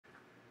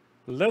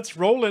Let's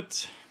roll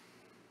it.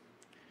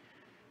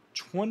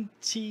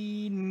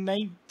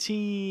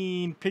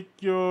 2019. Pick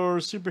your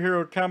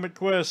superhero comic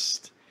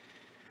quest.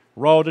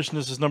 Raw edition.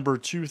 This is number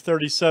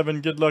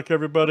 237. Good luck,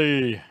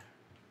 everybody.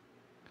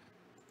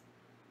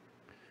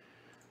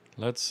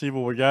 Let's see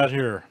what we got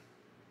here.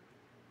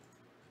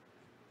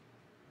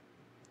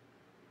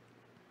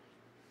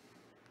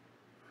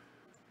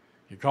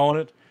 You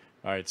calling it?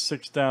 All right,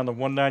 6 down to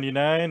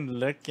 199.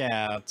 Look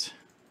out.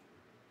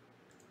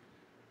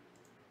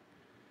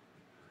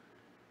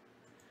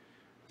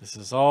 This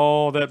is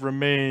all that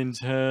remains,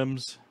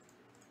 Hems.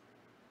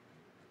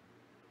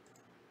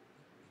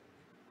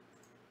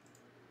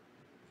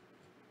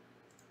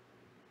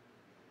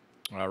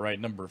 All right,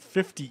 number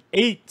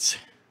 58.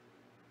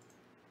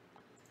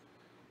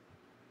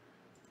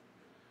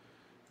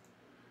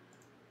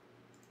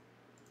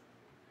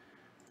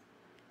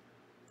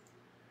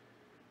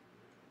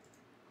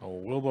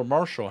 Old Wilbur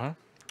Marshall, huh?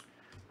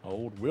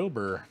 Old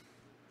Wilbur.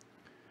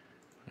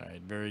 All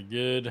right, very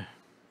good.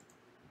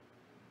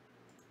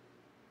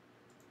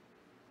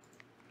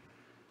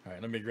 All right,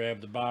 let me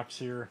grab the box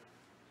here.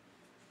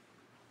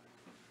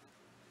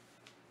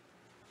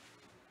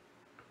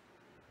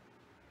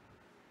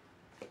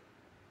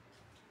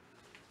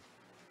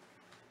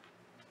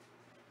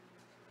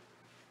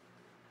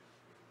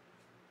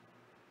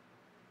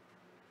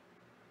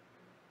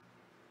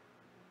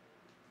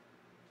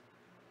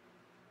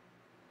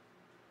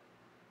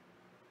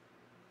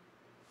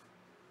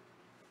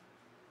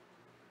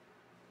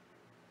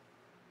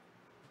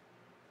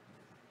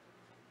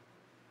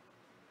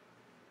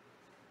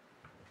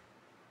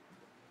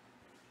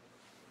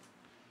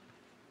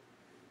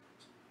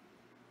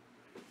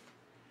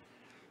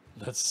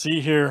 Let's see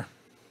here.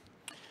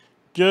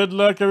 Good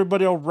luck,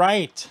 everybody. All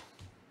right.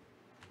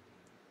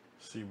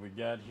 Let's see what we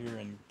got here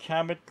in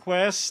Comic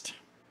Quest.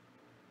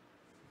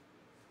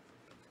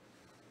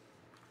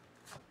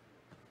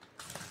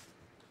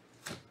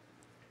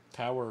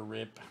 Power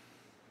Rip.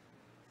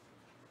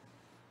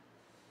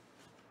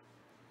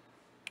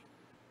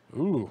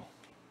 Ooh.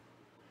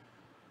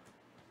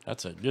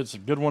 That's a good,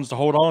 some good ones to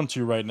hold on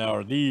to right now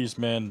are these,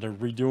 man. They're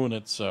redoing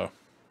it, so.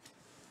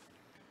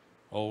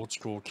 Old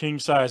school king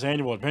size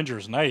annual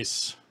Avengers,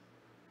 nice.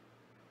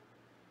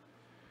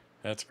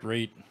 That's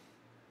great.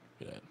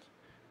 Look at that.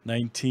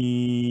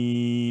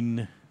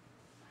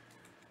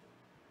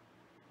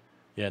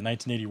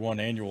 1981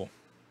 annual.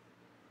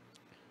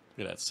 Look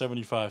at that,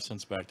 75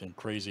 cents back then,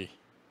 crazy.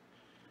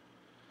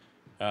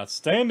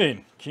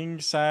 Outstanding, king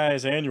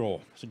size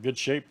annual. It's in good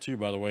shape too,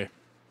 by the way.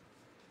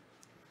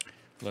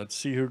 Let's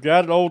see who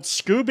got it. Old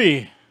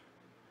Scooby.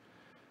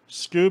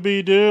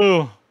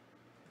 Scooby-Doo.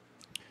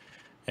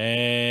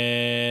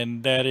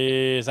 And that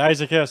is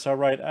Isaac S. All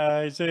right,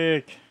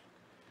 Isaac.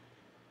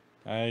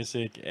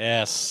 Isaac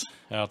S.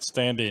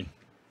 Outstanding.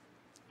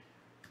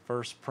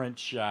 First print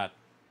shot.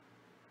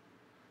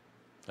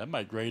 That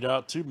might grade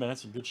out too, man.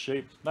 That's in good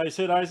shape. Nice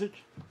hit, Isaac.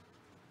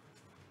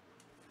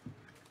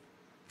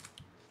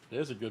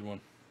 There's a good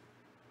one.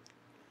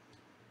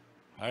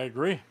 I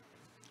agree.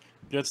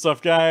 Good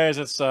stuff, guys.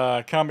 It's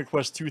Comic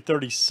Quest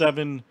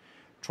 237,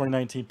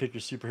 2019 Pick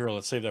Your Superhero.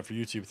 Let's save that for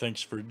YouTube.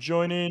 Thanks for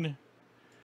joining.